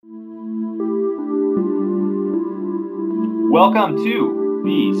Welcome to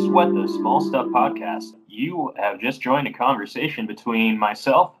the Sweat the Small Stuff podcast. You have just joined a conversation between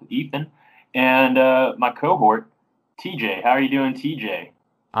myself, Ethan, and my cohort, TJ. How are you doing, TJ?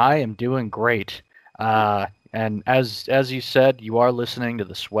 I am doing great. And as you said, you are listening to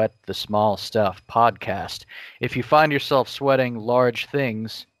the Sweat the Small Stuff podcast. If you find yourself sweating large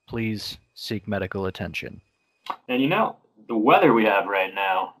things, please seek medical attention. And the weather we have right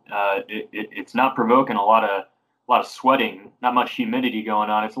now, it's not provoking a lot of sweating, not much humidity going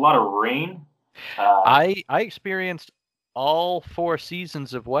on. It's a lot of rain. I experienced all 4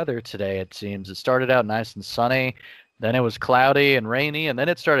 seasons of weather today, it seems. It started out nice and sunny, then it was cloudy and rainy, and then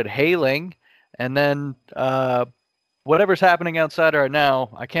it started hailing, and then whatever's happening outside right now,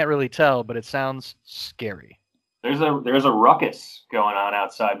 I can't really tell, but it sounds scary. There's a ruckus going on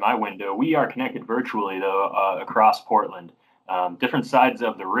outside my window. We are connected virtually, though, across Portland. Different sides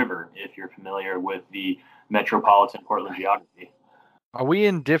of the river, if you're familiar with the metropolitan Portland geography. Are we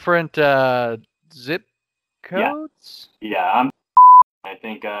in different zip codes? Yeah. I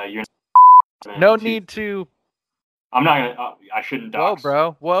think you're. No need to. I'm not gonna. I shouldn't dox.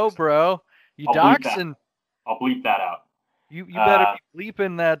 Whoa, bro. You doxing? I'll bleep that out. You better be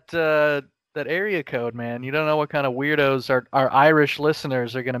bleeping that area code, man. You don't know what kind of weirdos our Irish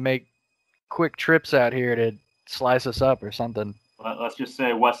listeners are gonna make quick trips out here to slice us up or something. Let's just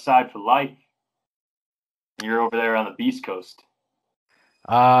say West Side for life. You're over there on the Beast Coast.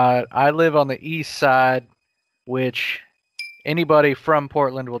 I live on the East Side, which anybody from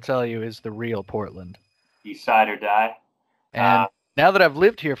Portland will tell you is the real Portland. East Side or die. And now that I've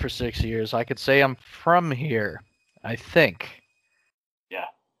lived here for 6 years, I could say I'm from here, I think.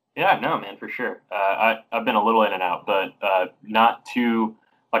 Yeah, no, man, for sure. I've been a little in and out, but not too,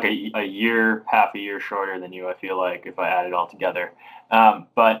 like a year, half a year shorter than you, I feel like, if I add it all together.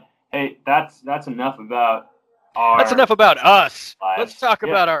 But, hey, that's enough about That's enough about us. lives. Let's talk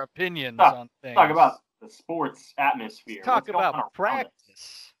about our opinions on things. Talk about the sports atmosphere. Let's talk about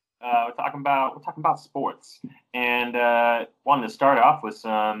practice. We're talking about sports, and wanted to start off with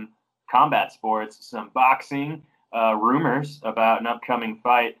some combat sports, some boxing. Rumors about an upcoming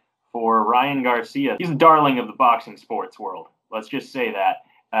fight for Ryan Garcia. He's a darling of the boxing sports world. Let's just say that.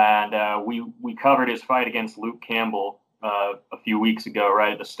 And we covered his fight against Luke Campbell a few weeks ago,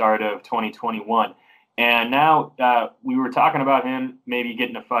 right at the start of 2021. And now we were talking about him maybe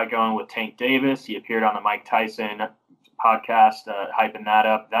getting a fight going with Tank Davis. He appeared on the Mike Tyson podcast, hyping that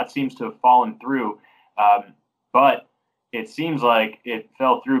up. That seems to have fallen through. But it seems like it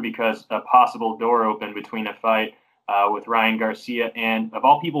fell through because a possible door opened between a fight with Ryan Garcia and, of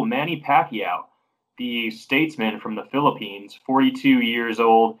all people, Manny Pacquiao, the statesman from the Philippines, 42 years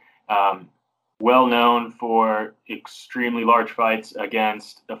old, well known for extremely large fights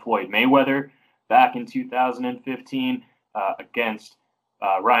against Floyd Mayweather back in 2015, against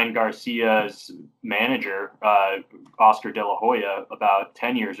Ryan Garcia's manager, Oscar De La Hoya, about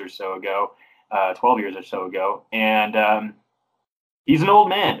 10 years or so ago, 12 years or so ago. And he's an old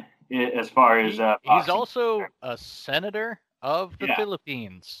man as far as he's also a senator of the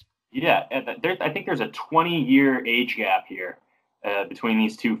Philippines. Yeah, I think there's a 20-year age gap here between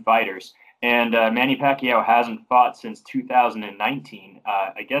these two fighters. And Manny Pacquiao hasn't fought since 2019.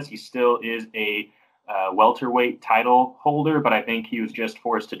 I guess he still is a welterweight title holder, but I think he was just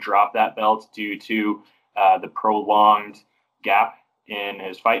forced to drop that belt due to the prolonged gap in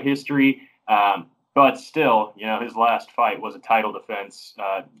his fight history. But still, his last fight was a title defense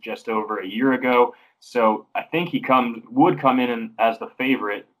just over a year ago. So I think he would come in as the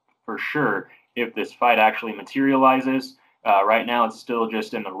favorite for sure if this fight actually materializes. Right now, it's still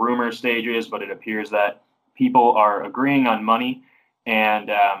just in the rumor stages, but it appears that people are agreeing on money,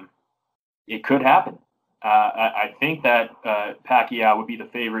 and it could happen. I think that Pacquiao would be the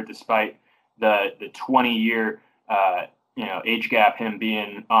favorite despite the 20-year age gap, him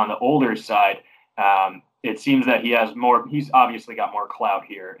being on the older side. It seems that he's obviously got more clout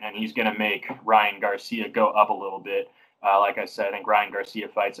here, and he's going to make Ryan Garcia go up a little bit. Like I said, I think Ryan Garcia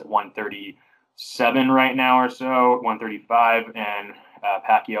fights at 137 right now or so, 135, and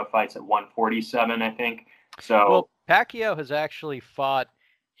Pacquiao fights at 147, I think. So, well, Pacquiao has actually fought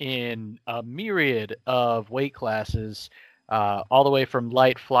in a myriad of weight classes, all the way from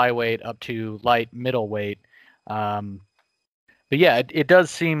light flyweight up to light middleweight. But yeah, it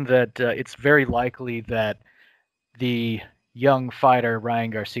does seem that it's very likely that the young fighter, Ryan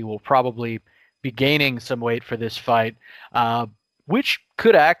Garcia, will probably be gaining some weight for this fight, which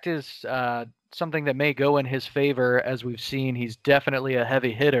could act as something that may go in his favor. As we've seen, he's definitely a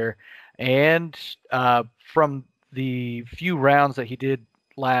heavy hitter. And from the few rounds that he did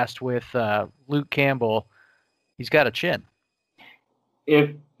last with Luke Campbell, he's got a chin.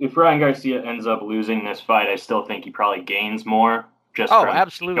 if Ryan Garcia ends up losing this fight, I still think he probably gains more just Oh, from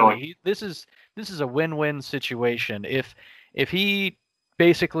absolutely. going. This is a win-win situation. If he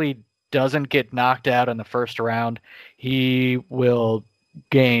basically doesn't get knocked out in the first round, he will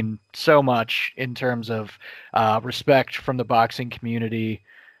gain so much in terms of respect from the boxing community.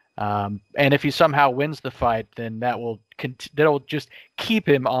 And if he somehow wins the fight, then that'll just keep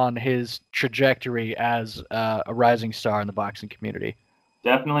him on his trajectory as a rising star in the boxing community.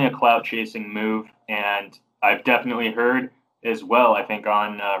 Definitely a clout chasing move, and I've definitely heard as well. I think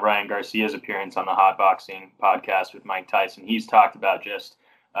on Ryan Garcia's appearance on the Hot Boxing podcast with Mike Tyson, he's talked about just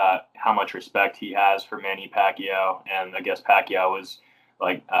how much respect he has for Manny Pacquiao, and I guess Pacquiao was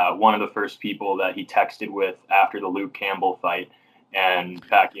like one of the first people that he texted with after the Luke Campbell fight, and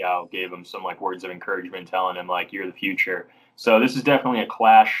Pacquiao gave him some like words of encouragement, telling him like you're the future. So this is definitely a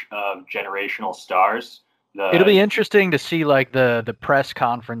clash of generational stars. It'll The be interesting to see like the press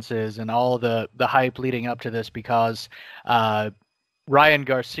conferences and all the hype leading up to this because Ryan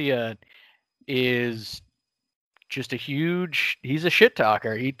Garcia is just he's a shit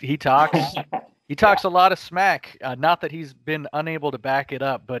talker. He talks he talks a lot of smack. Not that he's been unable to back it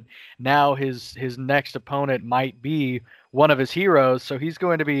up, but now his next opponent might be one of his heroes, so he's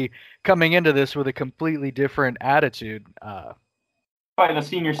going to be coming into this with a completely different attitude. Fighting a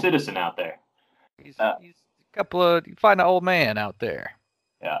senior citizen out there. He's a couple of find an old man out there.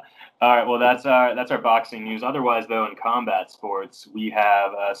 Yeah. All right. Well, that's our boxing news. Otherwise, though, in combat sports, we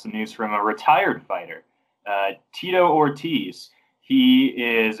have some news from a retired fighter, Tito Ortiz. He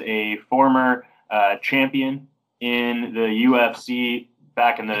is a former champion in the UFC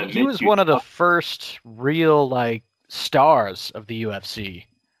back in the. He was one of the first real like stars of the UFC.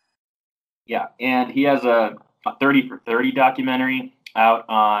 Yeah, and he has a 30 for 30 documentary out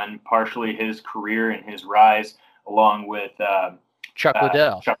on partially his career and his rise, along with Chuck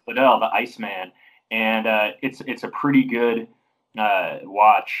Liddell. Chuck Liddell, the Iceman, and it's a pretty good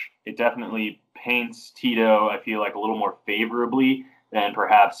watch. It definitely paints Tito, I feel like, a little more favorably than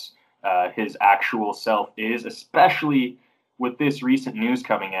perhaps his actual self is, especially with this recent news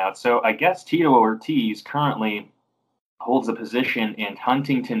coming out. So I guess Tito Ortiz currently holds a position in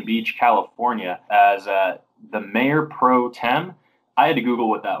Huntington Beach, California, as the mayor pro tem. I had to Google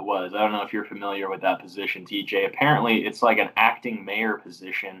what that was. I don't know if you're familiar with that position, TJ. Apparently, it's like an acting mayor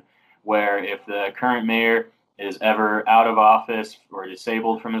position where if the current mayor is ever out of office or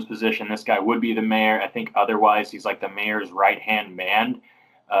disabled from his position, this guy would be the mayor. I think otherwise, he's like the mayor's right-hand man.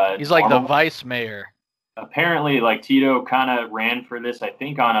 He's like the vice mayor. Apparently, like Tito kind of ran for this, I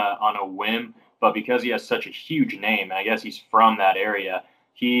think on a whim, but because he has such a huge name, I guess he's from that area.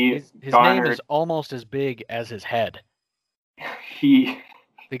 His name is almost as big as his head.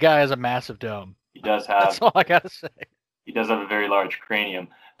 The guy has a massive dome. He does have. That's all I gotta say. He does have a very large cranium.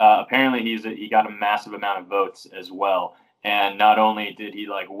 Apparently, he got a massive amount of votes as well. And not only did he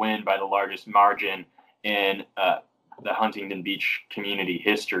like win by the largest margin in the Huntington Beach community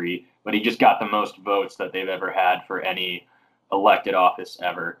history, but he just got the most votes that they've ever had for any elected office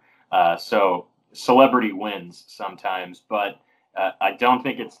ever. So celebrity wins sometimes, but I don't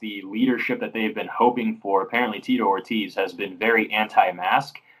think it's the leadership that they've been hoping for. Apparently, Tito Ortiz has been very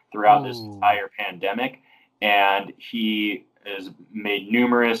anti-mask throughout this entire pandemic, and he has made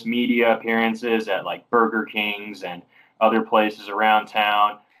numerous media appearances at like Burger King's and other places around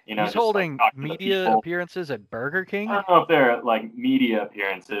town. You know, he's holding like, media appearances at Burger King. I don't know if they're like media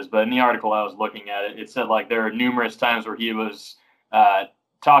appearances, but in the article I was looking at, it said like there are numerous times where he was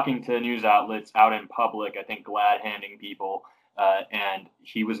talking to news outlets out in public. I think glad handing people. And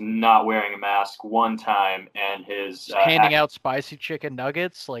he was not wearing a mask one time, and his handing out spicy chicken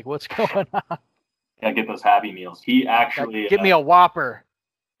nuggets. Like, what's going on? Yeah, get those Happy Meals. He actually give me a Whopper.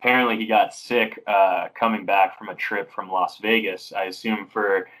 Apparently, he got sick coming back from a trip from Las Vegas. I assume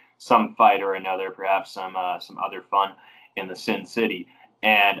for some fight or another, perhaps some other fun in the Sin City.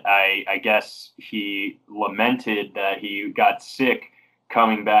 And I guess he lamented that he got sick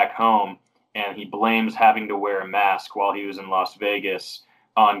coming back home. And he blames having to wear a mask while he was in Las Vegas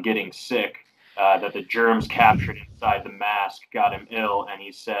on getting sick, that the germs captured inside the mask got him ill, and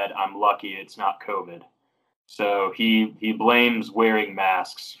he said, "I'm lucky it's not COVID." So he blames wearing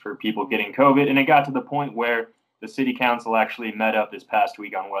masks for people getting COVID, and it got to the point where the city council actually met up this past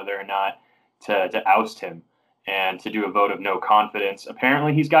week on whether or not to oust him and to do a vote of no confidence.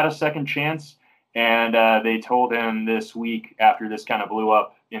 Apparently, he's got a second chance, and they told him this week after this kind of blew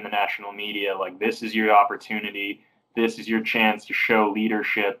up in the national media, like, this is your opportunity. This is your chance to show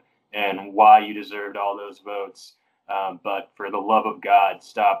leadership and why you deserved all those votes. But for the love of God,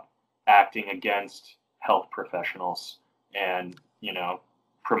 stop acting against health professionals and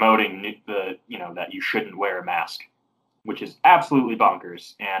promoting that you shouldn't wear a mask, which is absolutely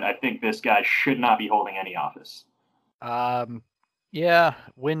bonkers. And I think this guy should not be holding any office. Yeah,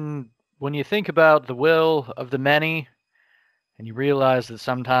 when you think about the will of the many, and you realize that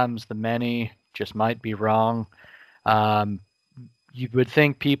sometimes the many just might be wrong, you would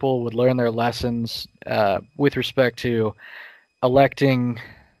think people would learn their lessons with respect to electing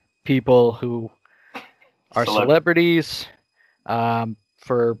people who are celebrities,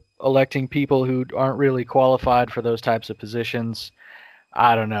 for electing people who aren't really qualified for those types of positions.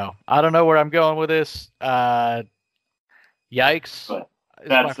 I don't know. I don't know where I'm going with this. Yikes! But is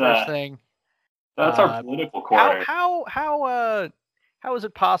my first thing. That's our political corner. How is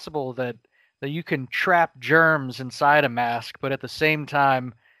it possible that you can trap germs inside a mask, but at the same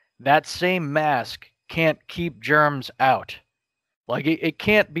time, that same mask can't keep germs out? Like it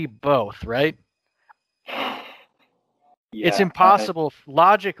can't be both, right? Yeah, it's impossible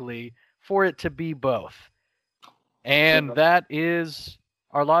logically for it to be both. And that is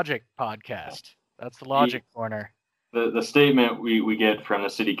our Logic podcast. That's the Logic Corner. The statement we get from the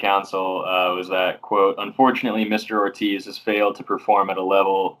city council was that, quote, unfortunately, Mr. Ortiz has failed to perform at a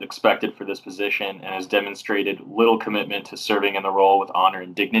level expected for this position and has demonstrated little commitment to serving in the role with honor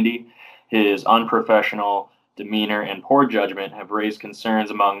and dignity. His unprofessional demeanor and poor judgment have raised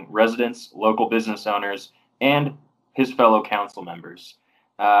concerns among residents, local business owners, and his fellow council members.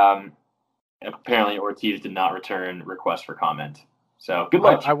 Apparently, Ortiz did not return requests for comment. So good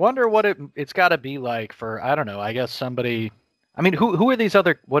luck. I wonder what it's got to be like for, I don't know, I guess somebody. I mean, what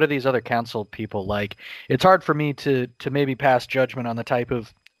are these other council people like? It's hard for me to maybe pass judgment on the type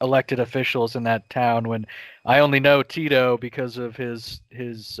of elected officials in that town when I only know Tito because of his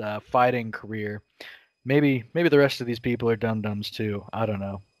fighting career. Maybe the rest of these people are dum-dums too. I don't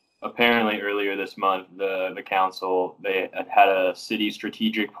know. Apparently, earlier this month, the council, they had a city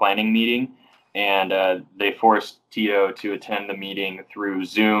strategic planning meeting, and they forced Tito to attend the meeting through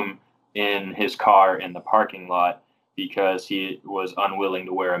Zoom in his car in the parking lot because he was unwilling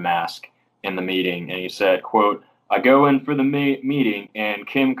to wear a mask in the meeting. And he said, quote, I go in for the meeting, and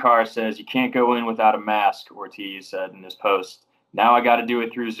Kim Carr says you can't go in without a mask, Ortiz said in his post. Now I got to do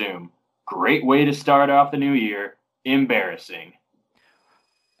it through Zoom. Great way to start off the new year. Embarrassing.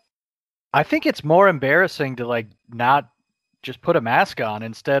 I think it's more embarrassing to not just put a mask on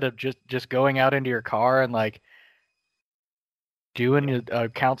instead of just going out into your car and doing a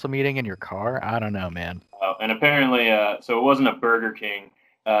council meeting in your car. I don't know, man. And apparently, so it wasn't a Burger King.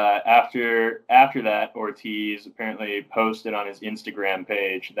 After that, Ortiz apparently posted on his Instagram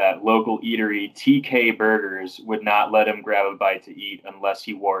page that local eatery TK Burgers would not let him grab a bite to eat unless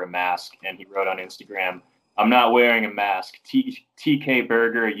he wore a mask. And he wrote on Instagram, I'm not wearing a mask. TK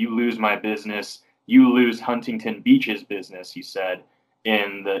Burger, you lose my business. You lose Huntington Beach's business, he said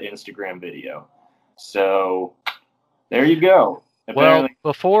in the Instagram video. So there you go. Apparently,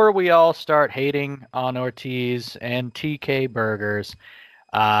 well, before we all start hating on Ortiz and TK Burgers,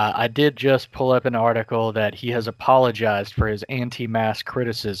 I did just pull up an article that he has apologized for his anti-mask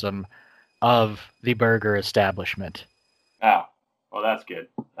criticism of the burger establishment. Oh, well, that's good.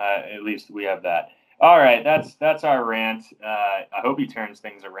 At least we have that. All right, that's our rant. I hope he turns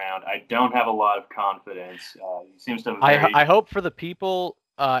things around. I don't have a lot of confidence. He seems to. I hope for the people.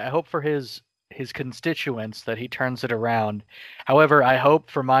 I hope for his constituents that he turns it around. However, I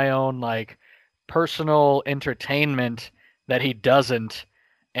hope for my own personal entertainment that he doesn't,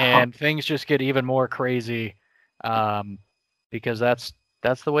 and things just get even more crazy, because that's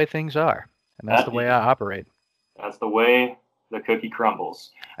the way things are, and that's the way I operate. That's the way the cookie crumbles.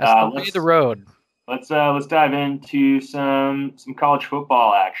 That's the way of the road. Let's dive into some college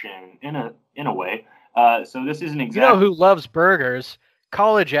football action in a way. So this isn't exactly. You know who loves burgers?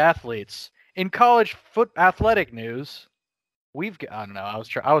 College athletes. In college athletic news, I don't know.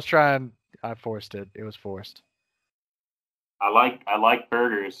 I was trying. I forced it. It was forced. I like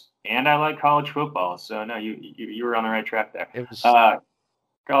burgers and I like college football. So no, you were on the right track there. It was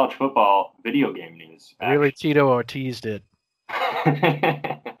college football video game news. Really, Tito Ortiz did.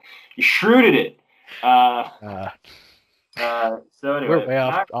 You shrewded it. So anyway, we're way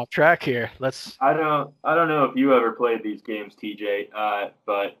off track here. I don't know if you ever played these games, TJ,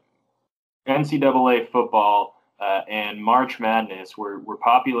 but NCAA football and March Madness were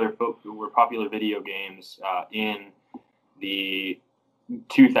popular video games in the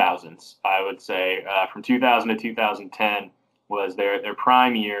 2000s. I would say from 2000 to 2010 was their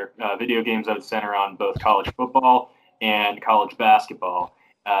prime year. Video games that would center on both college football and college basketball.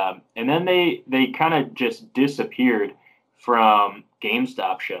 And then they kind of just disappeared from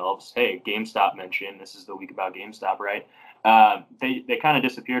GameStop shelves. Hey, GameStop mention. This is the week about GameStop, right? They kind of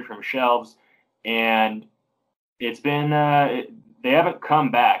disappeared from shelves, and it's been they haven't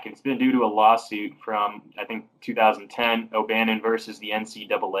come back. It's been due to a lawsuit from, I think, 2010, O'Bannon versus the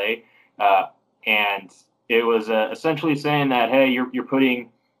NCAA, and it was essentially saying that, hey, you're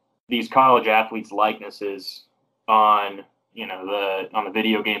putting these college athletes' likenesses on on the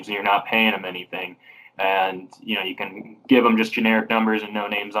video games, and you're not paying them anything. And you can give them just generic numbers and no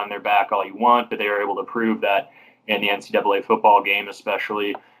names on their back all you want, but they were able to prove that in the NCAA football game,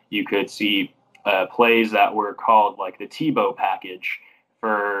 especially, you could see plays that were called like the Tebow package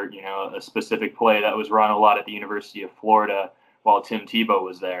for a specific play that was run a lot at the University of Florida while Tim Tebow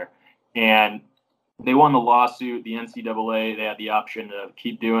was there, and they won the lawsuit. The NCAA, they had the option to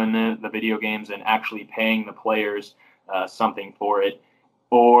keep doing the video games and actually paying the players something for it,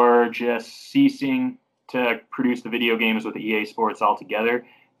 or just ceasing to produce the video games with EA Sports altogether.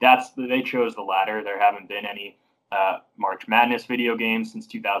 They chose the latter. There haven't been any March Madness video games since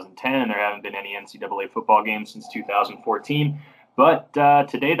 2010, and there haven't been any NCAA football games since 2014. But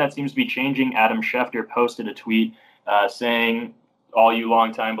today that seems to be changing. Adam Schefter posted a tweet saying, all you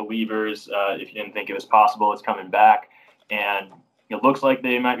longtime believers, if you didn't think it was possible, it's coming back. And it looks like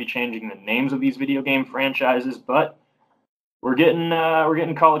they might be changing the names of these video game franchises, but we're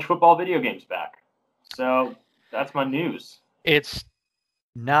getting college football video games back. So that's my news. It's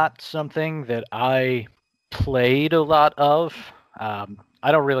not something that I played a lot of. I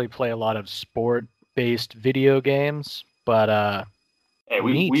don't really play a lot of sport-based video games, but hey,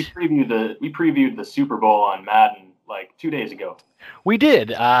 we previewed the Super Bowl on Madden like 2 days ago. We did.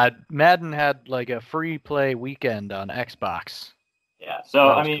 Madden had like a free play weekend on Xbox. Yeah, so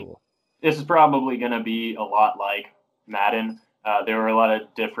I mean, cool. This is probably going to be a lot like Madden. There were a lot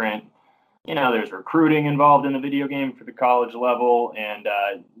of different, there's recruiting involved in the video game for the college level, and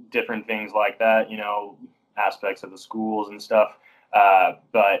different things like that, aspects of the schools and stuff.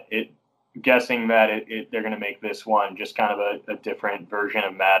 But guessing that they're going to make this one just kind of a different version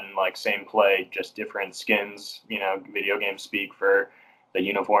of Madden, like same play, just different skins, video game speak for the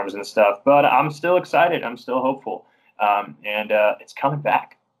uniforms and stuff. But I'm still excited. I'm still hopeful. And it's coming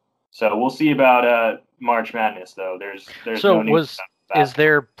back. So we'll see about March Madness, though. There's so no is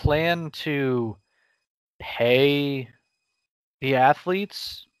there plan to pay the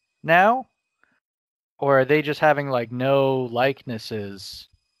athletes now, or are they just having like no likenesses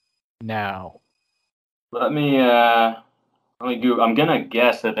now? Let me Google. I'm gonna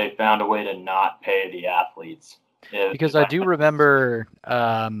guess that they found a way to not pay the athletes. Because I do remember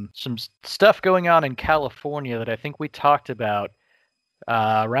some stuff going on in California that I think we talked about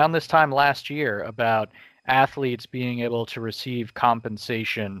around this time last year about athletes being able to receive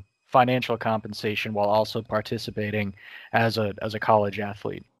compensation, financial compensation, while also participating as a college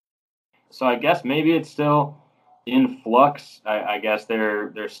athlete. So I guess maybe it's still in flux. I guess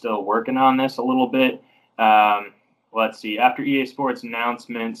they're still working on this a little bit. Let's see. After EA Sports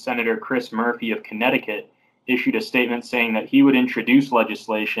announcement, Senator Chris Murphy of Connecticut issued a statement saying that he would introduce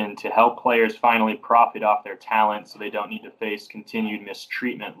legislation to help players finally profit off their talent so they don't need to face continued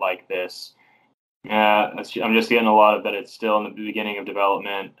mistreatment like this. I'm just getting a lot of that. It's still in the beginning of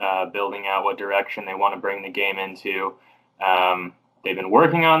development, building out what direction they want to bring the game into. They've been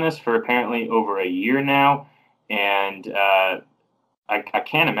working on this for apparently over a year now, and I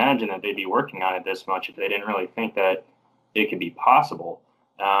can't imagine that they'd be working on it this much if they didn't really think that it could be possible.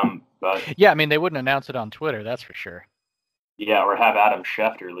 But yeah, I mean, they wouldn't announce it on Twitter, that's for sure. Yeah, or have Adam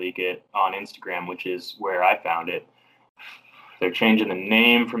Schefter leak it on Instagram, which is where I found it. They're changing the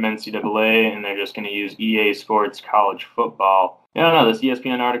name from NCAA, and they're just going to use EA Sports College Football. I don't know. This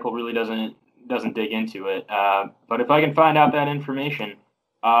ESPN article really doesn't dig into it. But if I can find out that information,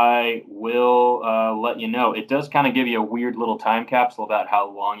 I will let you know. It does kind of give you a weird little time capsule about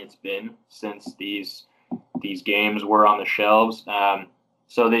how long it's been since these games were on the shelves.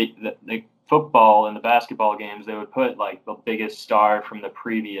 So the football and the basketball games, they would put like the biggest star from the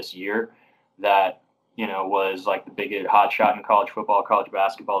previous year that was like the biggest hot shot in college football, college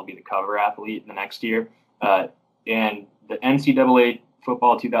basketball to be the cover athlete the next year. And the NCAA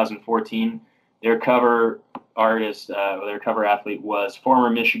football 2014, their cover artist, their cover athlete was former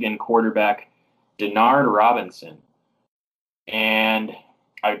Michigan quarterback Denard Robinson. And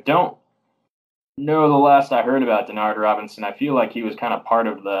I don't know the last I heard about Denard Robinson. I feel like he was kind of part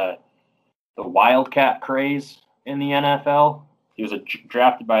of the Wildcat craze in the NFL. He was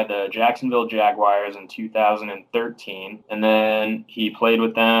drafted by the Jacksonville Jaguars in 2013, and then he played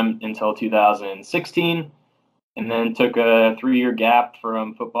with them until 2016, and then took a 3-year gap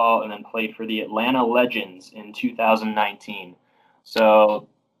from football and then played for the Atlanta Legends in 2019. So,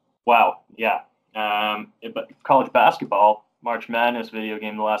 wow, yeah, But college basketball, March Madness video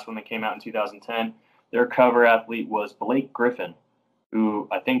game, the last one that came out in 2010, their cover athlete was Blake Griffin, who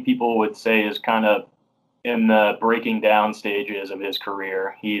I think people would say is kind of in the breaking down stages of his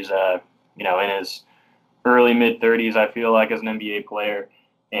career. He's in his early mid 30s, I feel like, as an NBA player,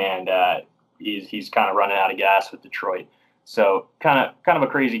 and he's kind of running out of gas with Detroit. So kind of a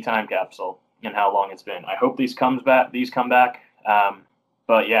crazy time capsule in how long it's been. I hope these come back.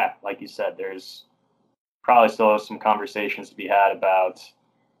 But yeah, like you said, there's probably still some conversations to be had about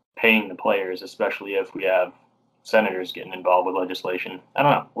paying the players, especially if we have senators getting involved with legislation. I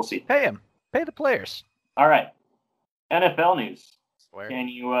don't know. We'll see. Pay them. Pay the players. All right. NFL news. Swear. Can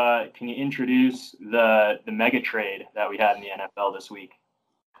you introduce the mega trade that we had in the NFL this week?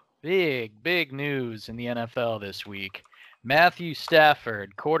 Big news in the NFL this week. Matthew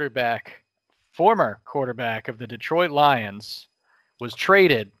Stafford, former quarterback of the Detroit Lions, was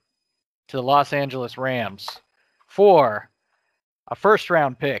traded to the Los Angeles Rams for a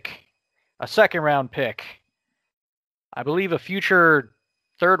first-round pick, a second-round pick, I believe a future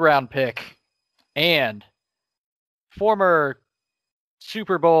third-round pick, and former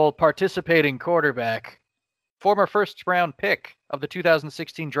Super Bowl participating quarterback, former first-round pick of the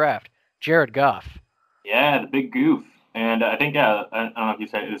 2016 draft, Jared Goff. Yeah, the big goof. And I think, I don't know if you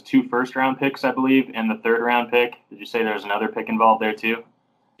said it was 2 first-round picks, I believe, and the third-round pick. Did you say there was another pick involved there too?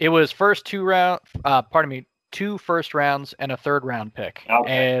 It was 2 first rounds and a third-round pick,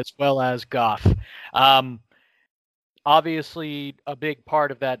 okay, as well as Goff. Obviously, a big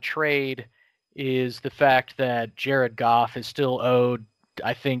part of that trade is the fact that Jared Goff is still owed,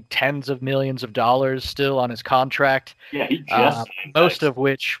 I think, tens of millions of dollars still on his contract. Yeah, he just most of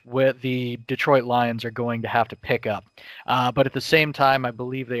which the Detroit Lions are going to have to pick up. But at the same time, I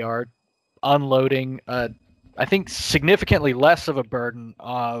believe they are unloading, I think, significantly less of a burden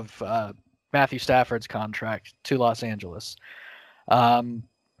of Matthew Stafford's contract to Los Angeles.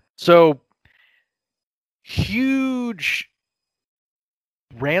 So huge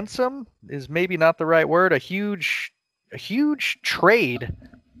ransom is maybe not the right word. A huge trade,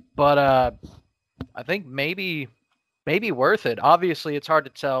 but I think maybe worth it. Obviously, it's hard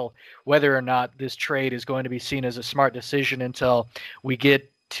to tell whether or not this trade is going to be seen as a smart decision until we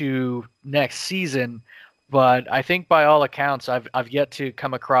get to next season. But I think by all accounts, I've yet to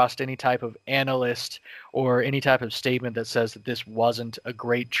come across any type of analyst or any type of statement that says that this wasn't a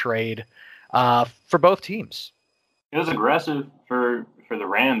great trade for both teams. It was aggressive for the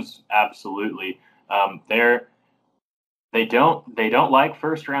Rams, absolutely. They don't like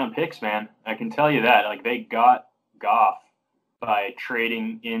first round picks, man. I can tell you that. Like, they got Goff by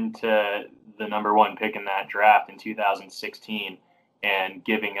trading into the number 1 pick in that draft in 2016 and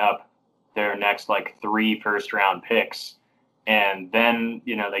giving up their next 3 first round picks. And then,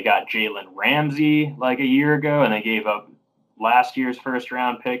 they got Jalen Ramsey a year ago, and they gave up last year's first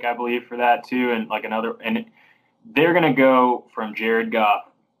round pick, I believe, for that too. And they're going to go from Jared Goff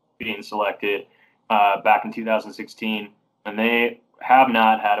being selected back in 2016. And they have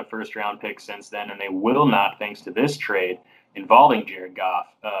not had a first round pick since then. And they will not, thanks to this trade involving Jared Goff,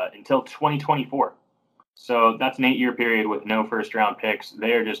 until 2024. So that's an 8-year period with no first-round picks.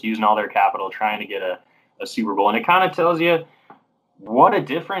 They are just using all their capital trying to get a Super Bowl. And it kind of tells you what a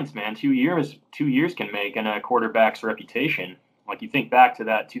difference, man, 2 years can make in a quarterback's reputation. You think back to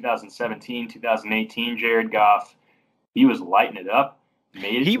that 2017, 2018 Jared Goff, he was lighting it up.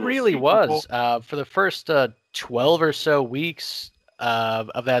 He really was. For the first 12 or so weeks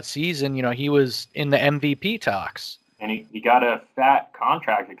of that season, you know, he was in the MVP talks. And he got a fat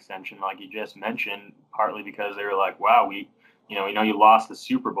contract extension, like you just mentioned, partly because they were like, wow, we know you lost the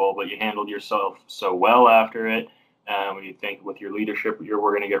Super Bowl, but you handled yourself so well after it. We think with your leadership, we're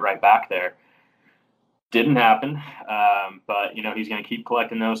going to get right back there. Didn't happen, but, you know, he's going to keep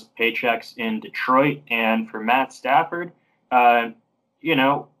collecting those paychecks in Detroit. And for Matt Stafford, you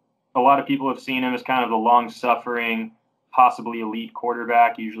know, a lot of people have seen him as kind of the long-suffering, possibly elite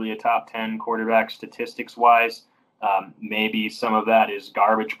quarterback, usually a top 10 quarterback statistics-wise. Maybe some of that is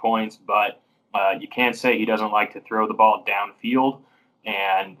garbage points, but you can't say he doesn't like to throw the ball downfield,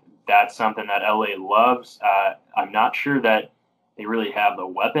 and that's something that LA loves. I'm not sure that they really have the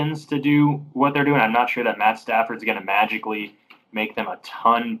weapons to do what they're doing. I'm not sure that Matt Stafford's going to magically make them a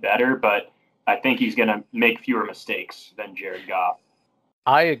ton better, but I think he's going to make fewer mistakes than Jared Goff.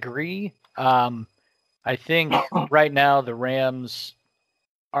 I agree. I think right now the Rams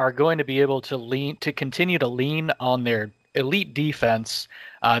are going to be able to continue to lean on their elite defense.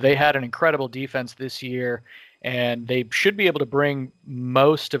 They had an incredible defense this year, and they should be able to bring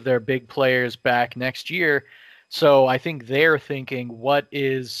most of their big players back next year. So I think they're thinking, what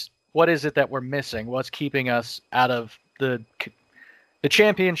is what is it that we're missing? What's keeping us out of the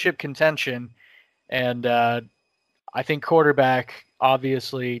championship contention? And I think quarterback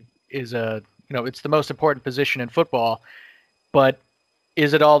obviously is it's the most important position in football. But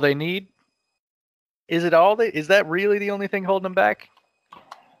is it all they need? Is that really the only thing holding them back?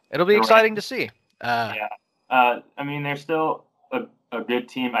 It'll be exciting to see. Yeah. I mean, they're still a good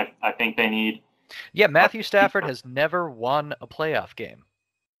team. I think they need. Yeah, Matthew Stafford has never won a playoff game.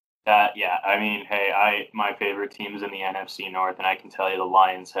 Yeah. I mean, hey, my favorite team's in the NFC North, and I can tell you the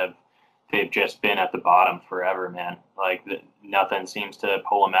Lions they've just been at the bottom forever, man. Like nothing seems to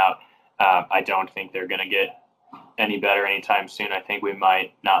pull them out. I don't think they're going to get any better anytime soon. I think we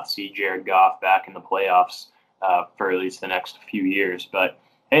might not see Jared Goff back in the playoffs for at least the next few years. But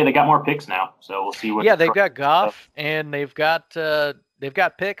hey, they got more picks now, so we'll see what. Yeah, they've got Goff and they've got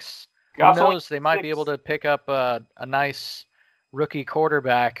picks. Who knows? They might be able to pick up a nice rookie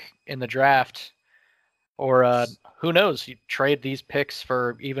quarterback in the draft, or who knows? You trade these picks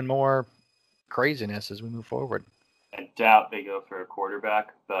for even more craziness as we move forward. I doubt they go for a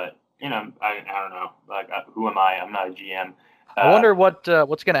quarterback, but I don't know. Like, who am I? I'm not a GM. I wonder what's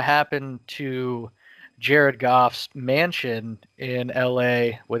going to happen to Jared Goff's mansion in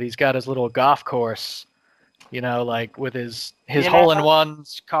LA, where he's got his little golf course, like with his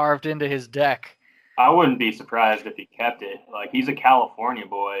hole-in-ones carved into his deck. I wouldn't be surprised if he kept it. Like, he's a California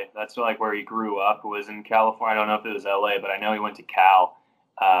boy. That's like where he grew up, was in California. I don't know if it was LA, but I know he went to Cal.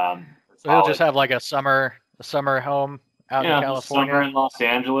 So he'll just have like a summer home out in California. Summer in Los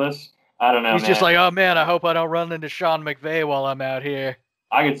Angeles. I don't know. He's just like, oh man, I hope I don't run into Sean McVay while I'm out here.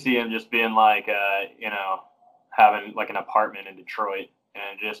 I could see him just being like, having like an apartment in Detroit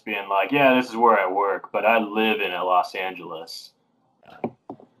and just being like, yeah, this is where I work, but I live in Los Angeles.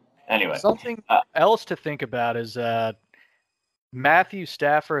 Anyway. Something else to think about is Matthew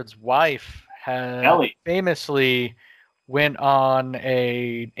Stafford's wife famously went on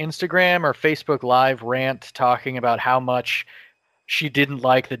a Instagram or Facebook Live rant talking about how much she didn't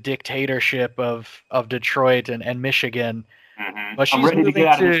like the dictatorship of Detroit and Michigan. Mm-hmm. But she's moving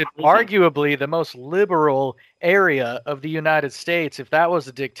to arguably the most liberal area of the United States. If that was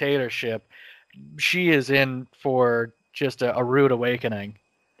a dictatorship, she is in for just a rude awakening.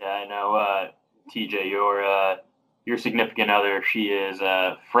 Yeah, I know. TJ, your significant other, she is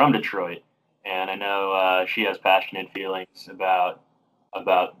from Detroit, and I know she has passionate feelings about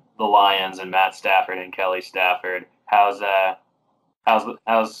the Lions and Matt Stafford and Kelly Stafford. How's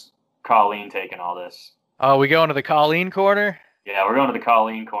Colleen taking all this? Oh, we going to the Colleen corner? Yeah, we're going to the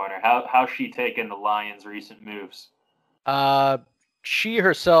Colleen corner. How's she taking the Lions' recent moves? She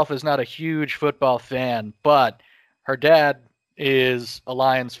herself is not a huge football fan, but her dad is a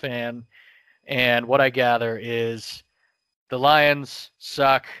Lions fan, and what I gather is the Lions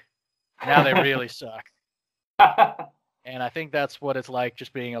suck. Now they really suck. And I think that's what it's like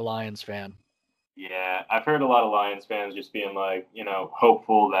just being a Lions fan. Yeah, I've heard a lot of Lions fans just being like,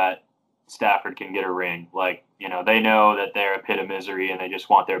 hopeful that Stafford can get a ring. Like, they know that they're a pit of misery and they just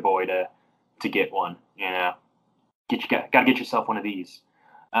want their boy to get one, Gotta get yourself one of these.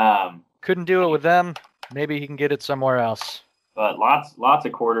 Couldn't do it with them. Maybe he can get it somewhere else. But lots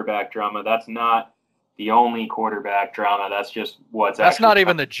of quarterback drama. That's not the only quarterback drama. That's just That's not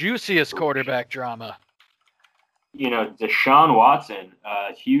even the juiciest quarterback drama. Deshaun Watson,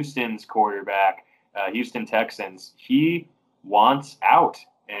 Houston's quarterback, Houston Texans, he wants out,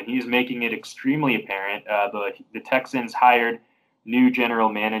 and he's making it extremely apparent. The Texans hired new general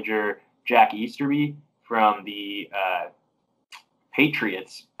manager Jack Easterby from the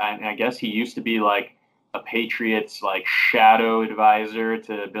Patriots, and I guess he used to be like a Patriots like shadow advisor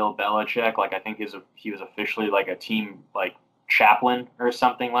to Bill Belichick. Like, I think he was officially like a team like chaplain or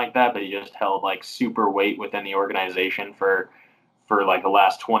something like that, but he just held like super weight within the organization for like the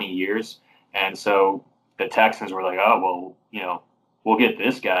last 20 years. And so the Texans were like, oh, well, we'll get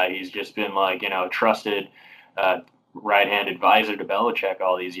this guy. He's just been like, a trusted right-hand advisor to Belichick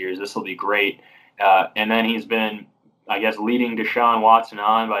all these years. This will be great. And then he's been, I guess, leading Deshaun Watson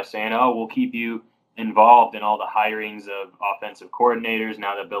on by saying, oh, we'll keep you involved in all the hirings of offensive coordinators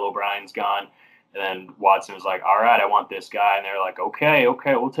now that Bill O'Brien's gone. And then Watson was like, all right, I want this guy. And they're like, okay,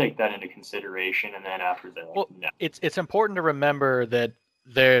 we'll take that into consideration. And then after that, no. It's important to remember that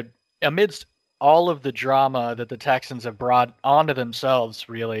they're amidst all of the drama that the Texans have brought onto themselves,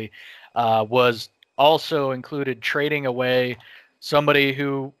 really, was also included trading away somebody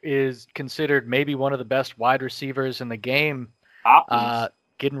who is considered maybe one of the best wide receivers in the game,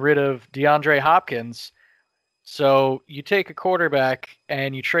 getting rid of DeAndre Hopkins. So you take a quarterback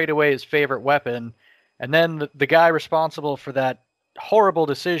and you trade away his favorite weapon, and then the guy responsible for that horrible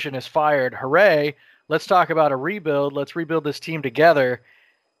decision is fired. Hooray! Let's talk about a rebuild. Let's rebuild this team together.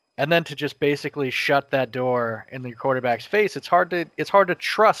 And then to just basically shut that door in the quarterback's face, it's hard to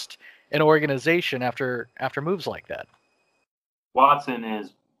trust an organization after moves like that. Watson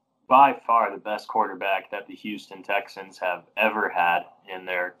is by far the best quarterback that the Houston Texans have ever had in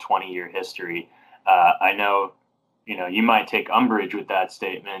their 20-year history. I know, you might take umbrage with that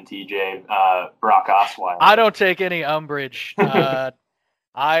statement, TJ. Brock Osweiler. I don't take any umbrage.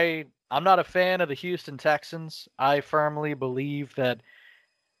 I'm not a fan of the Houston Texans. I firmly believe that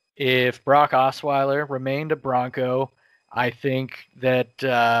if Brock Osweiler remained a Bronco, I think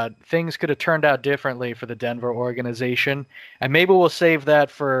that things could have turned out differently for the Denver organization. And maybe we'll save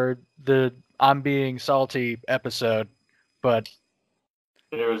that for the I'm Being Salty episode. But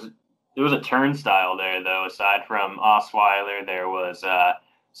there was a turnstile there, though. Aside from Osweiler, there was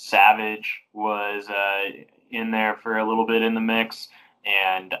Savage was in there for a little bit in the mix.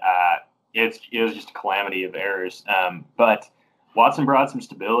 And it was just a calamity of errors. But Watson brought some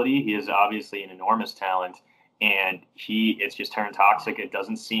stability. He is obviously an enormous talent, and it's just turned toxic. It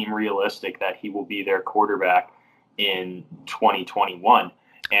doesn't seem realistic that he will be their quarterback in 2021.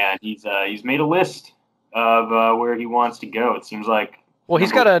 And he's made a list of where he wants to go. It seems like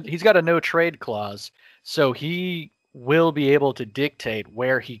he's got a no trade clause, so he will be able to dictate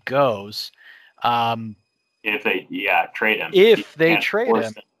where he goes. If they trade him. If they trade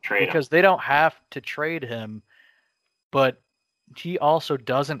him, because they don't have to trade him, but he also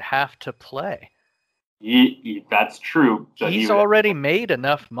doesn't have to play. That's true. He's already made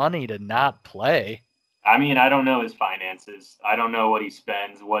enough money to not play. I mean, I don't know his finances. I don't know what he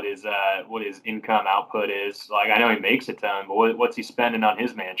spends, what his income output is. Like, I know he makes a ton, but what's he spending on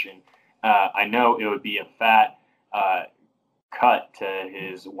his mansion? I know it would be a fat cut to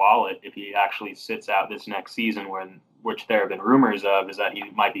his wallet if he actually sits out this next season, which there have been rumors of, is that he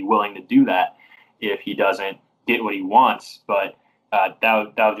might be willing to do that if he doesn't get what he wants. But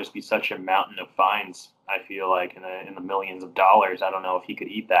that would just be such a mountain of fines, I feel like, in the millions of dollars. I don't know if he could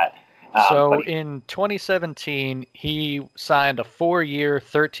eat that. In 2017, he signed a 4-year,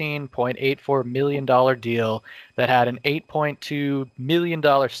 $13.84 million deal that had an $8.2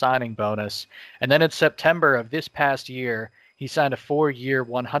 million signing bonus. And then in September of this past year, he signed a 4-year,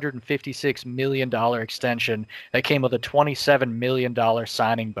 $156 million extension that came with a $27 million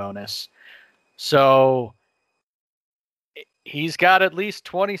signing bonus. So he's got at least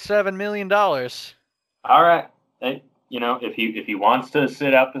 $27 million. All right. If he wants to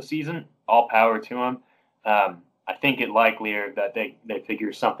sit out the season, all power to him. I think it likelier that they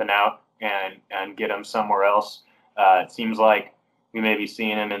figure something out and get him somewhere else. It seems like we may be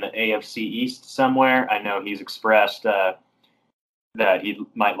seeing him in the AFC East somewhere. I know he's expressed that he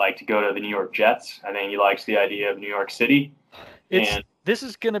might like to go to the New York Jets. I think he likes the idea of New York City. This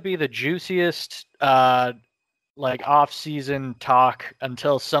is going to be the juiciest off-season talk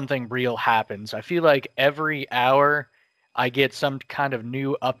until something real happens. I feel like every hour I get some kind of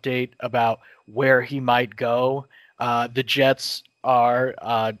new update about where he might go. The Jets are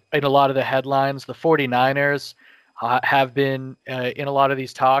in a lot of the headlines. The 49ers have been in a lot of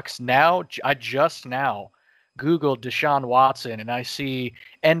these talks. Now, I just now Googled Deshaun Watson, and I see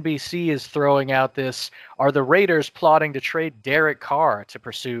NBC is throwing out this, are the Raiders plotting to trade Derek Carr to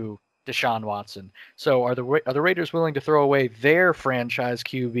pursue Deshaun Watson? So are the Raiders willing to throw away their franchise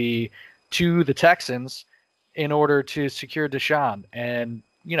QB to the Texans in order to secure Deshaun? And,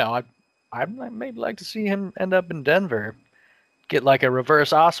 I maybe like to see him end up in Denver, get like a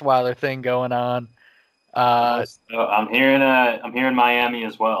reverse Osweiler thing going on. I'm hearing Miami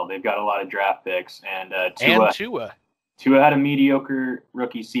as well. They've got a lot of draft picks, and Tua had a mediocre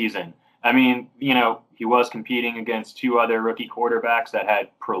rookie season. I mean, he was competing against two other rookie quarterbacks that had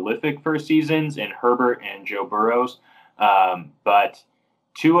prolific first seasons in Herbert and Joe Burrows, but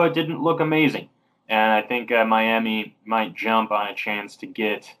Tua didn't look amazing. And I think Miami might jump on a chance to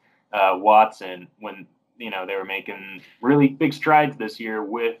get Watson when they were making really big strides this year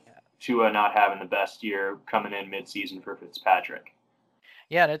with Tua not having the best year coming in midseason for Fitzpatrick.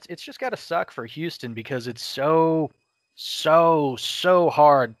 Yeah, and it's just got to suck for Houston because it's so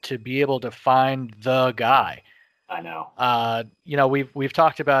hard to be able to find the guy. I know. We've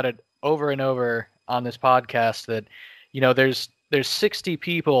talked about it over and over on this podcast that there's 60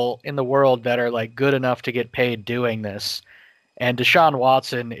 people in the world that are like good enough to get paid doing this, and Deshaun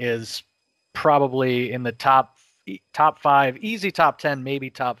Watson is probably in the top 5, easy top 10, maybe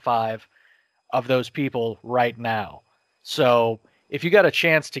top 5 of those people right now. So if you got a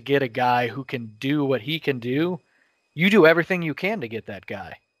chance to get a guy who can do what he can do, you do everything you can to get that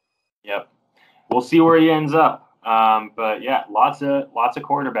guy. Yep. We'll see where he ends up. But yeah, lots of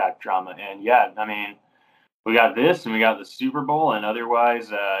quarterback drama, and yeah, I mean, we got this, and we got the Super Bowl, and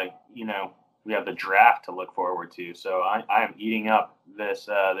otherwise, we have the draft to look forward to. So I am eating up this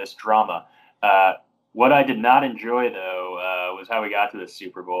drama. What I did not enjoy though was how we got to the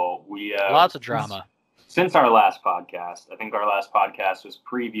Super Bowl. Lots of drama. Since our last podcast, I think our last podcast was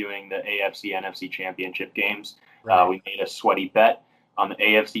previewing the AFC NFC Championship games. Right. We made a sweaty bet on the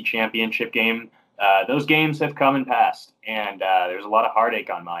AFC Championship game. Those games have come and passed, and there's a lot of heartache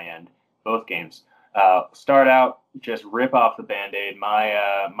on my end, both games. Start out, just rip off the Band-Aid.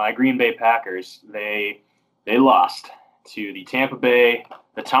 My Green Bay Packers, they lost to the Tampa Bay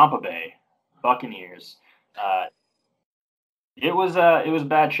Buccaneers. It was a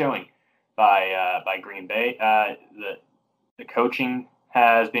bad showing by Green Bay. The coaching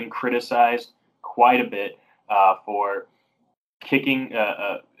has been criticized quite a bit for kicking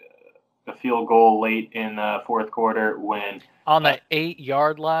a field goal late in the fourth quarter when on the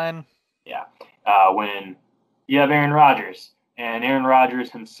 8-yard line. Yeah, when you have Aaron Rodgers, and Aaron Rodgers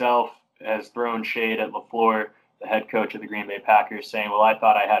himself has thrown shade at LaFleur, the head coach of the Green Bay Packers, saying, "Well, I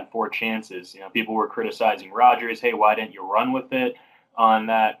thought I had 4 chances." People were criticizing Rodgers. Hey, why didn't you run with it on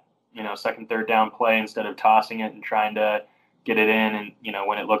that, second, third down play instead of tossing it and trying to get it in? And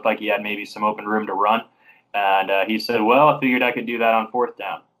when it looked like he had maybe some open room to run, and he said, "Well, I figured I could do that on 4th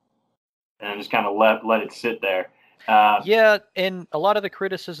down," and just kind of let it sit there. Yeah, and a lot of the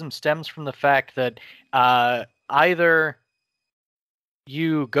criticism stems from the fact that either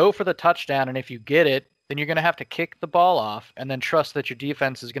you go for the touchdown, and if you get it, then you're going to have to kick the ball off and then trust that your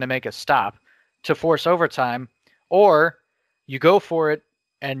defense is going to make a stop to force overtime, or you go for it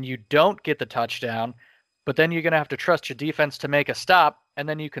and you don't get the touchdown, but then you're going to have to trust your defense to make a stop, and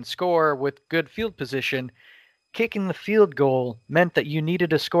then you can score with good field position. Kicking the field goal meant that you needed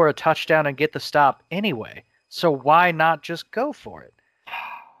to score a touchdown and get the stop anyway. So why not just go for it?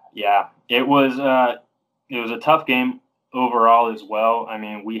 Yeah, it was a tough game overall as well. I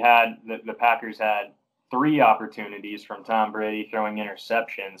mean, we had the Packers had 3 opportunities from Tom Brady throwing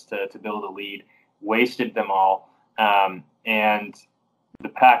interceptions to build a lead, wasted them all, and the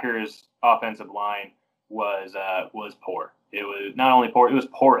Packers' offensive line was poor. It was not only poor; it was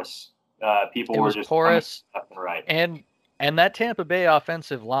porous. People were just porous, left and right, and that Tampa Bay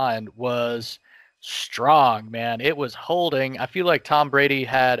offensive line was strong, man. It was holding. I feel like Tom Brady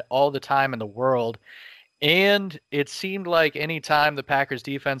had all the time in the world, and it seemed like any time the Packers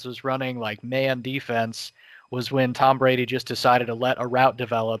defense was running like man defense was when Tom Brady just decided to let a route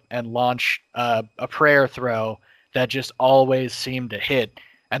develop and launch a prayer throw that just always seemed to hit.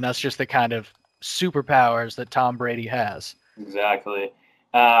 And that's just the kind of superpowers that Tom Brady has. Exactly.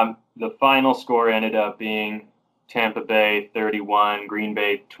 The final score ended up being Tampa Bay 31, Green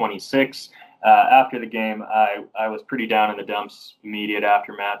Bay 26. After the game, I was pretty down in the dumps. Immediate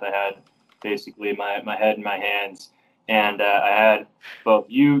aftermath, I had basically my head in my hands, and I had both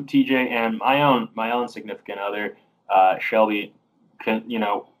you, TJ, and my own significant other, Shelby.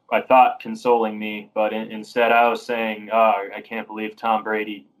 I thought consoling me, but instead I was saying, "Oh, I can't believe Tom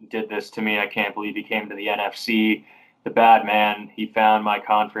Brady did this to me. I can't believe he came to the NFC. The bad man. He found my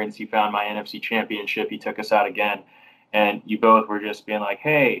conference. He found my NFC championship. He took us out again." And you both were just being like,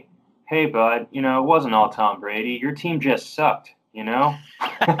 "Hey, bud, it wasn't all Tom Brady. Your team just sucked,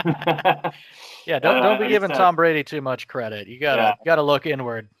 Yeah, don't be giving Tom Brady too much credit. You gotta look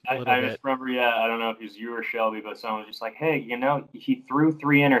inward a little bit. I just remember, I don't know if it was you or Shelby, but someone was just like, "Hey, he threw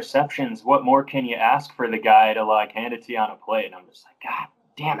 3 interceptions. What more can you ask for the guy to hand it to you on a plate?" And I'm just like, "God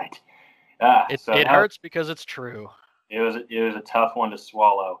damn it!" It hurts because it's true. It was a tough one to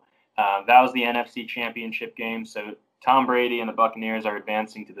swallow. That was the NFC Championship game. So Tom Brady and the Buccaneers are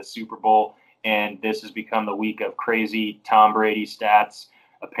advancing to the Super Bowl, and this has become the week of crazy Tom Brady stats.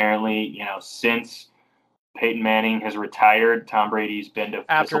 Apparently, since Peyton Manning has retired, Tom Brady's been to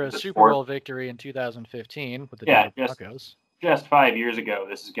after a Super Bowl victory in 2015 with the Denver Broncos. Just 5 years ago,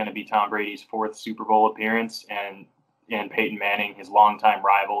 this is going to be Tom Brady's 4th Super Bowl appearance, and Peyton Manning, his longtime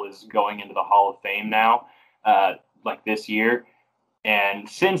rival, is going into the Hall of Fame now, this year. And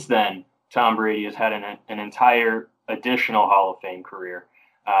since then, Tom Brady has had an entire additional Hall of Fame career.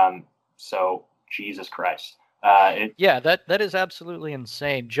 So Jesus Christ. That is absolutely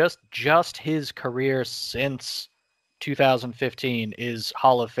insane. Just his career since 2015 is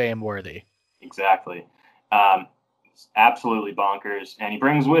Hall of Fame worthy. Exactly. It's absolutely bonkers. And he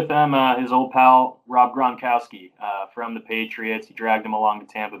brings with him his old pal, Rob Gronkowski, from the Patriots. He dragged him along to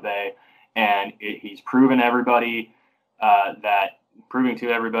Tampa Bay, and he's proving to everybody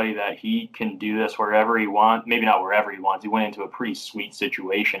that he can do this wherever he wants. Maybe not wherever he wants. He went into a pretty sweet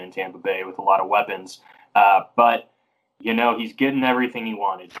situation in Tampa Bay with a lot of weapons. But he's getting everything he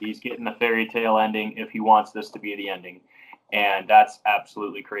wanted. He's getting the fairy tale ending if he wants this to be the ending, and that's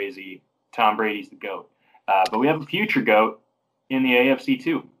absolutely crazy. Tom Brady's the GOAT, but we have a future GOAT in the AFC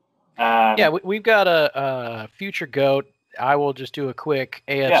too. Yeah, we've got a future GOAT. I will just do a quick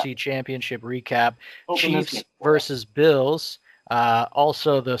AFC Championship recap. Chiefs versus Bills.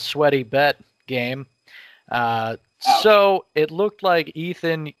 Also the sweaty bet game. So it looked like,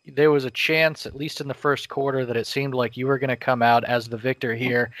 Ethan, there was a chance, at least in the first quarter, that it seemed like you were going to come out as the victor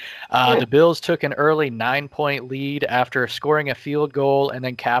here. The Bills took an early 9-point lead after scoring a field goal and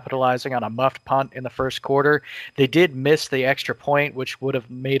then capitalizing on a muffed punt in the first quarter. They did miss the extra point, which would have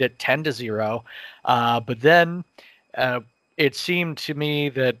made it 10-0. But then it seemed to me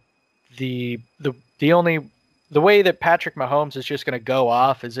that the way that Patrick Mahomes is just going to go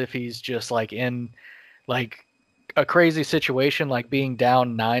off is if he's just in a crazy situation, like being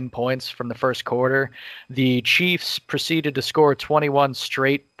down 9 points from the first quarter. The Chiefs proceeded to score 21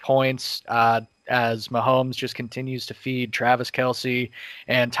 straight points as Mahomes just continues to feed Travis Kelce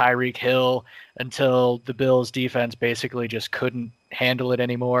and Tyreek Hill until the Bills defense basically just couldn't handle it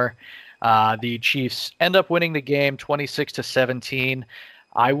anymore. The Chiefs end up winning the game 26-17.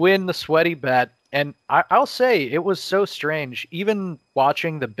 I win the sweaty bet. And I'll say it was so strange. Even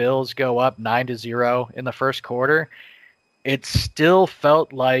watching the Bills go up 9-0 in the first quarter, it still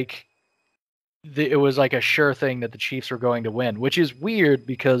felt like it was like a sure thing that the Chiefs were going to win, which is weird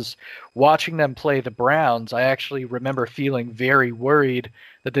because watching them play the Browns, I actually remember feeling very worried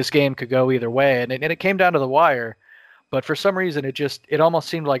that this game could go either way. And it came down to the wire. But for some reason, it almost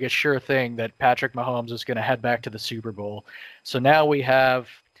seemed like a sure thing that Patrick Mahomes was going to head back to the Super Bowl. So now we have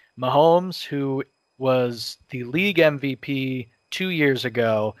Mahomes, who was the league MVP 2 years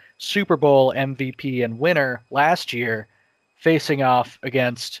ago, Super Bowl MVP and winner last year, facing off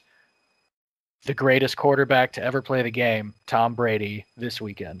against the greatest quarterback to ever play the game, Tom Brady, this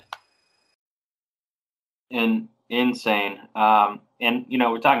weekend. Insane. And,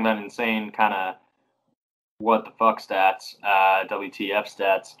 we're talking about insane kind of what the fuck stats, WTF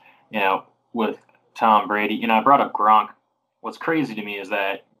stats, with Tom Brady. I brought up Gronk. What's crazy to me is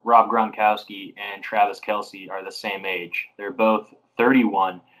that Rob Gronkowski and Travis Kelce are the same age. They're both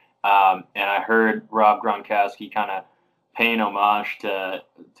 31. And I heard Rob Gronkowski kind of paying homage to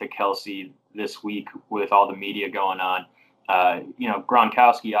Kelce this week with all the media going on.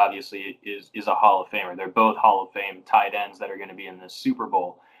 Gronkowski obviously is a Hall of Famer. They're both Hall of Fame tight ends that are going to be in the Super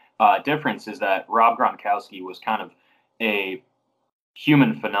Bowl. Difference is that Rob Gronkowski was kind of a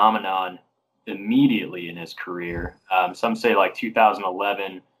human phenomenon immediately in his career. Some say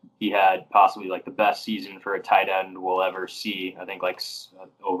 2011, he had possibly the best season for a tight end we'll ever see. I think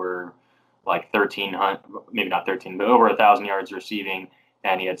over 1,300, maybe not 13, but over 1,000 yards receiving,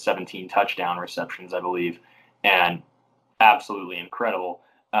 and he had 17 touchdown receptions, I believe, and absolutely incredible.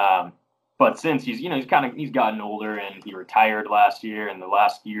 But since he's gotten older and he retired last year, and the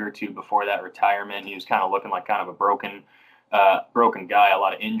last year or two before that retirement, he was kind of looking like kind of a broken guy. A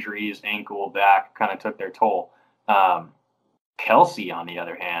lot of injuries, ankle, back, kind of took their toll. Kelce, on the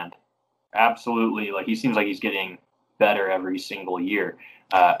other hand, absolutely, he seems like he's getting better every single year.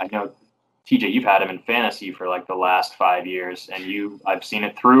 I know, TJ, you've had him in fantasy for the last 5 years, and I've seen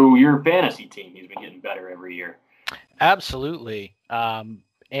it through your fantasy team. He's been getting better every year. Absolutely.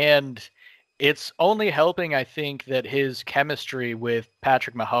 And it's only helping, I think, that his chemistry with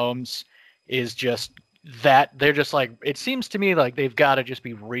Patrick Mahomes is just that they're just it seems to me like they've got to just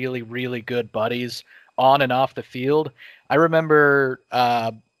be really, really good buddies on and off the field. I remember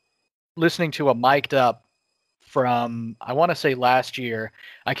listening to a mic'd up from, I want to say last year.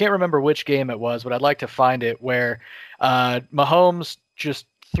 I can't remember which game it was, but I'd like to find it, where Mahomes just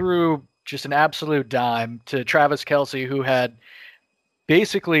threw just an absolute dime to Travis Kelce, who had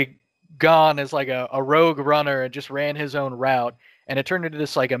basically gone as a rogue runner and just ran his own route, and it turned into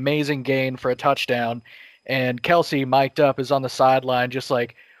this amazing gain for a touchdown. And Kelce, mic'd up, is on the sideline just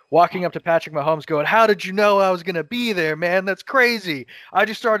walking up to Patrick Mahomes going, "How did you know I was going to be there, man? That's crazy. I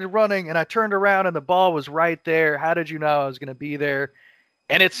just started running and I turned around and the ball was right there. How did you know I was going to be there?"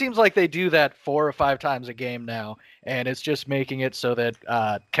 And it seems like they do that 4 or 5 times a game now, and it's just making it so that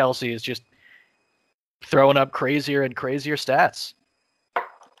Kelce is just throwing up crazier and crazier stats.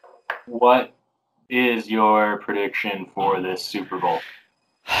 What is your prediction for this Super Bowl?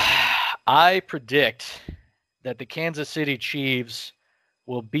 I predict that the Kansas City Chiefs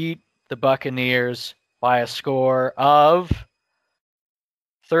will beat the Buccaneers by a score of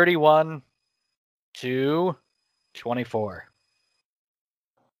 31-24.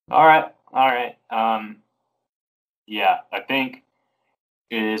 All right. Yeah, I think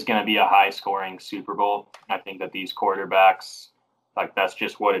it is going to be a high-scoring Super Bowl. I think that these quarterbacks, like that's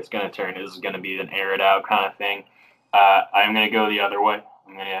just what it's going to turn. This is going to be an air it out kind of thing. I'm going to go the other way.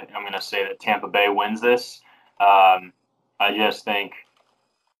 I'm going to say that Tampa Bay wins this. I just think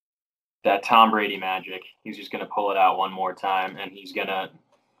that Tom Brady magic, he's just going to pull it out one more time, and he's going to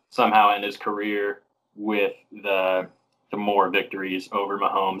somehow end his career with the more victories over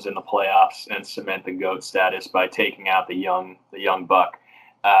Mahomes in the playoffs and cement the GOAT status by taking out the young buck.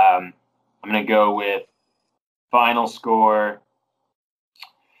 I'm going to go with final score.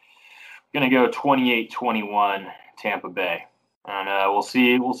 I'm going to go 28-21 Tampa Bay. And we'll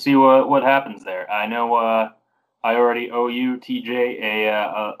see what happens there. I know I already owe you, TJ,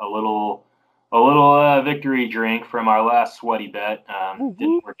 a little victory drink from our last sweaty bet.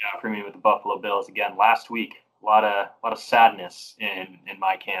 Didn't work out for me with the Buffalo Bills again last week. A lot of sadness in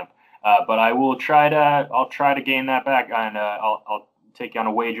my camp. But I'll try to gain that back, and I'll take you on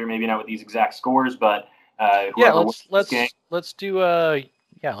a wager. Maybe not with these exact scores, but let's do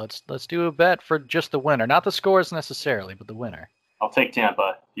a bet for just the winner, not the scores necessarily, but the winner. I'll take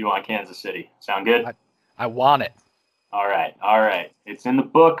Tampa. You want Kansas City? Sound good? I want it. All right. It's in the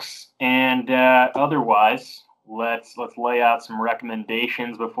books, and otherwise, let's lay out some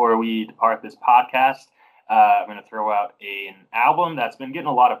recommendations before we depart this podcast. I'm going to throw out an album that's been getting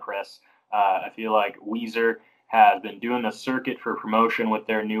a lot of press. I feel like Weezer has been doing the circuit for promotion with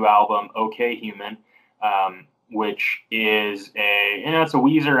their new album, OK Human, which is it's a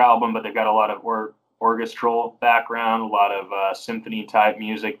Weezer album, but they've got a lot of orchestral background, a lot of symphony type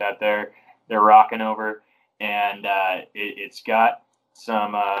music that they're rocking over, and it's got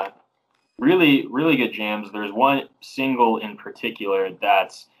some really, really good jams. There's one single in particular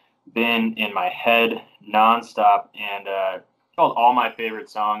that's been in my head nonstop, and called All My Favorite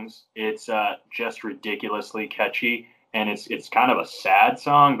Songs. It's just ridiculously catchy, and it's kind of a sad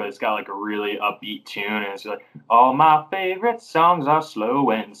song, but it's got like a really upbeat tune, and it's like, all my favorite songs are slow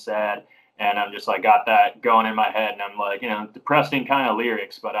and sad, and I'm just like got that going in my head, and I'm like, depressing kind of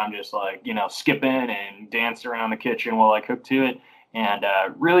lyrics, but I'm just like, skipping and dancing around the kitchen while I cook to it, and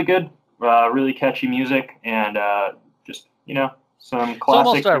really good, really catchy music, and just some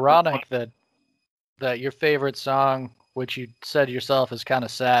classic. It's almost ironic that your favorite song, which you said yourself is kind of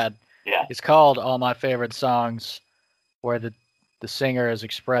sad, is called All My Favorite Songs, where the singer is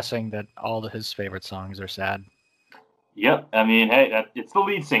expressing that all of his favorite songs are sad. Yep. I mean, hey, it's the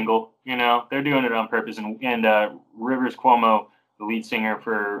lead single. They're doing it on purpose. And Rivers Cuomo, the lead singer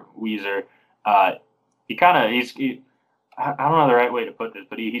for Weezer, I don't know the right way to put this,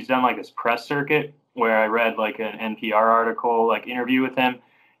 but he's done like this press circuit where I read like an NPR article, like interview with him,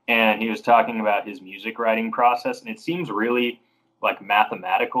 and he was talking about his music writing process, and it seems really like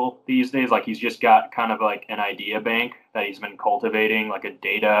mathematical these days. Like he's just got kind of like an idea bank that he's been cultivating, like a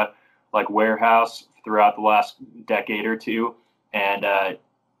data like warehouse throughout the last decade or two, and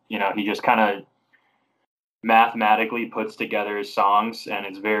he just kind of mathematically puts together his songs, and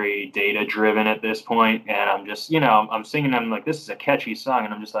it's very data driven at this point. And I'm just, I'm singing, I'm like, this is a catchy song,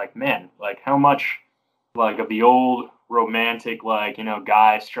 and I'm just like, man, like how much like of the old romantic, like,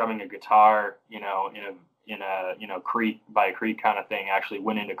 guy strumming a guitar, in a creek by a creek kind of thing actually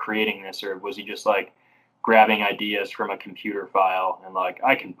went into creating this, or was he just like grabbing ideas from a computer file and like,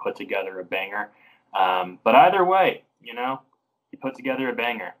 I can put together a banger. But either way, he put together a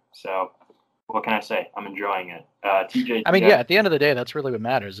banger. So what can I say? I'm enjoying it. TJ. I mean, at the end of the day, that's really what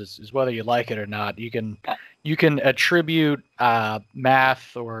matters is whether you like it or not. You can attribute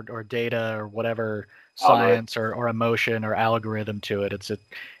math or data or whatever science or emotion or algorithm to it.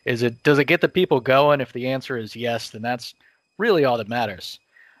 Does it get the people going? If the answer is yes, then that's really all that matters.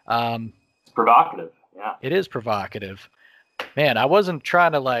 It's provocative. Yeah. It is provocative. Man, I wasn't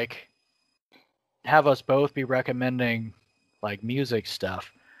trying to like have us both be recommending like music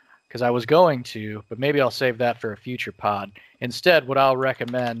stuff, because I was going to, but maybe I'll save that for a future pod. Instead, what I'll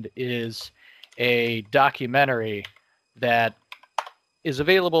recommend is a documentary that is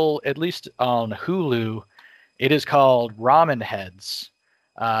available at least on Hulu. It is called Ramen Heads.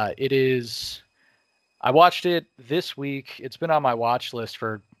 I watched it this week. It's been on my watch list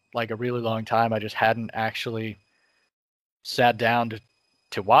for like a really long time. I just hadn't actually sat down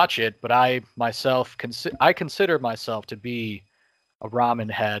to watch it, but I myself consider myself to be a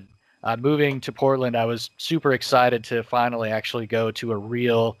ramen head. Moving to Portland, I was super excited to finally actually go to a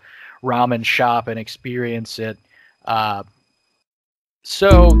real ramen shop and experience it.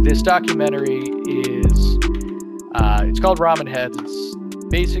 So this documentary is, it's called Ramen Heads. It's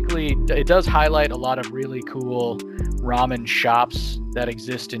basically, it does highlight a lot of really cool ramen shops that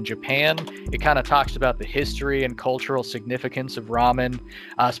exist in Japan. It kind of talks about the history and cultural significance of ramen,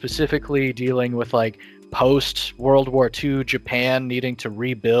 specifically dealing with like post World War II Japan needing to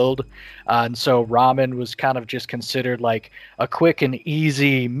rebuild. And so ramen was kind of just considered like a quick and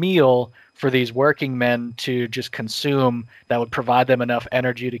easy meal for these working men to just consume that would provide them enough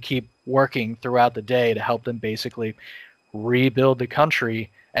energy to keep working throughout the day to help them basically rebuild the country.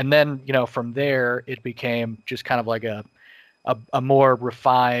 And then, from there, it became just kind of like a more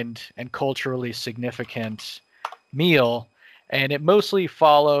refined and culturally significant meal. And it mostly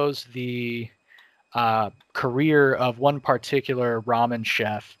follows the career of one particular ramen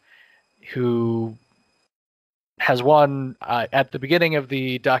chef who has won at the beginning of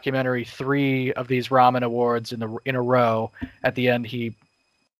the documentary 3 of these ramen awards in a row. At the end, he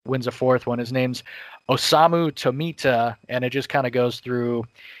wins a 4th one. His name's Osamu Tomita, and it just kind of goes through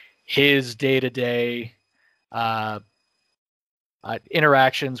his day-to-day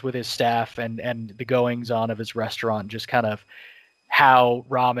interactions with his staff and the goings-on of his restaurant, just kind of how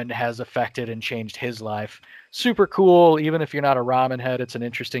ramen has affected and changed his life. Super cool. Even if you're not a ramen head, it's an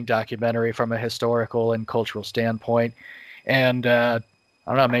interesting documentary from a historical and cultural standpoint. And I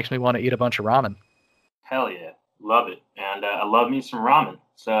don't know, it makes me want to eat a bunch of ramen. Hell yeah. Love it. And I love me some ramen.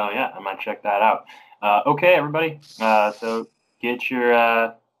 So yeah, I might check that out. Okay, everybody. So get your,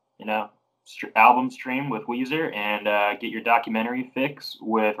 album stream with Weezer and get your documentary fix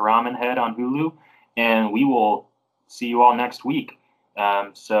with Ramen Head on Hulu. And we will see you all next week.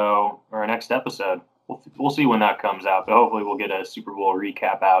 Or next episode. We'll see when that comes out, but hopefully we'll get a Super Bowl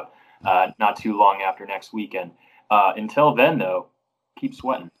recap out not too long after next weekend. Until then, though, keep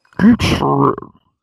sweating. Keep sweating.